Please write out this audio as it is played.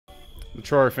The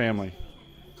Troyer family.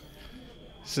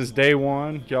 Since day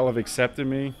one, y'all have accepted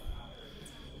me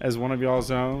as one of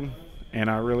y'all's own, and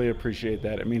I really appreciate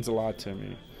that. It means a lot to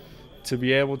me. To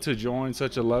be able to join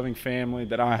such a loving family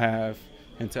that I have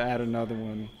and to add another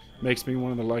one makes me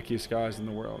one of the luckiest guys in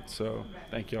the world. So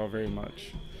thank y'all very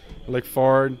much. I look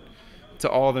forward to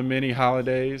all the many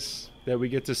holidays that we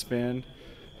get to spend.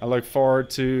 I look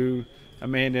forward to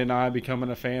Amanda and I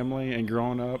becoming a family and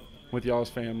growing up with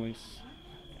y'all's families.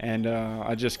 And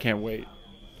I just can't wait.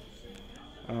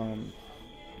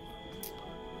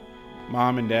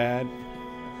 Mom and Dad,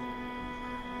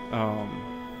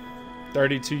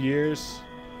 32 years.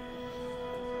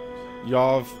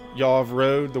 Y'all have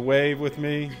rode the wave with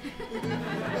me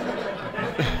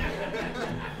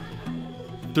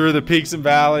through the peaks and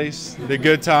valleys, the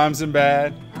good times and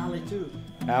bad.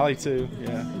 Allie too,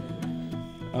 yeah.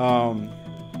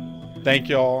 Thank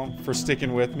y'all for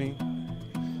sticking with me,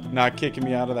 not kicking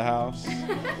me out of the house,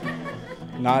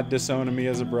 not disowning me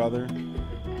as a brother.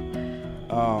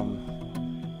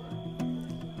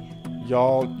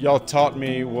 Y'all taught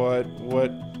me what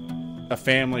a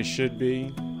family should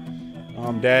be.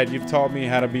 Dad, you've taught me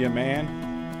how to be a man.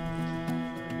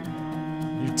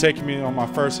 You've taken me on my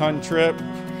first hunting trip.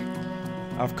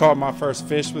 I've caught my first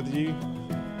fish with you.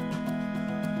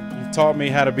 You've taught me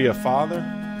how to be a father.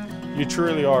 You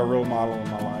truly are a role model in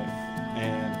my life,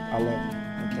 and I love you,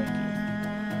 and thank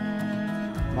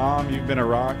you. Mom, you've been a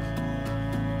rock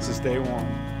since day one.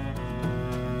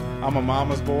 I'm a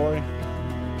mama's boy.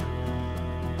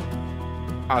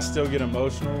 I still get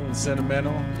emotional and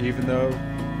sentimental, even though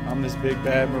I'm this big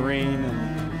bad Marine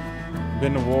and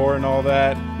been to war and all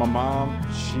that. My mom,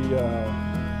 she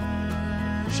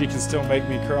can still make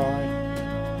me cry.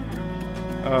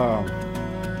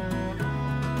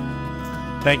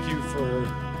 Thank you for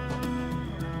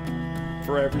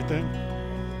everything.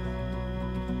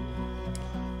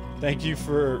 Thank you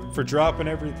for dropping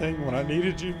everything when I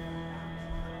needed you.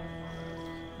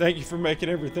 Thank you for making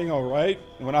everything all right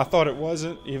when I thought it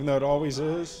wasn't, even though it always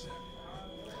is.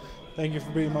 Thank you for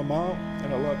being my mom,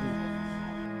 and I love you.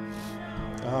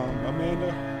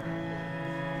 Amanda,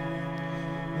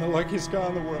 I'm the luckiest guy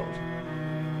in the world.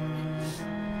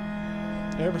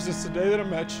 Ever since the day that I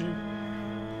met you,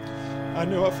 I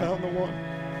knew I found the one.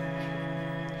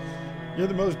 You're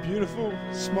the most beautiful,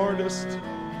 smartest,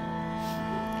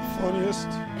 funniest,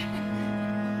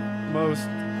 most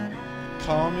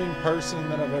calming person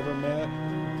that I've ever met,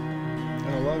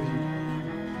 and I love you.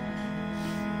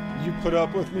 You put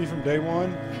up with me from day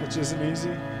one, which isn't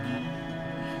easy.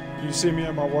 You see me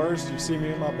at my worst, you see me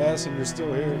at my best, and you're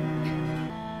still here.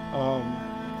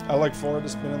 I look forward to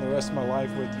spending the rest of my life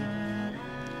with you.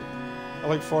 I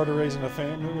look forward to raising a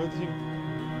family with you.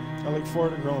 I look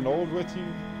forward to growing old with you.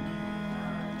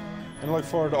 And I look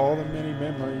forward to all the many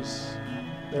memories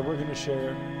that we're going to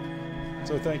share.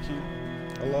 So thank you.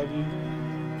 I love you.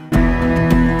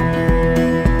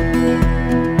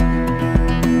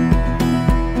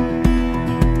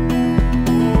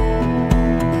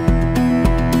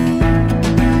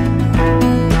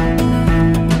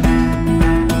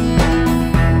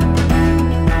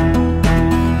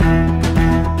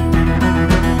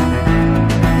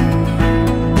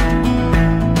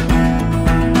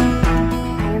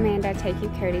 Take you,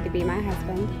 Cody, to be my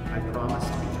husband. I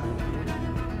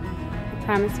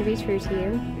promise to be true to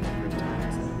you. I promise to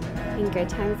be true to you. In good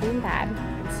times and in bad. In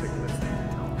sickness and in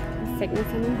health. In sickness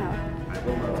and in health. I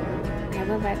will love you. I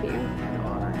will love you.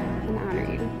 And honor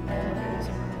you. And honor you.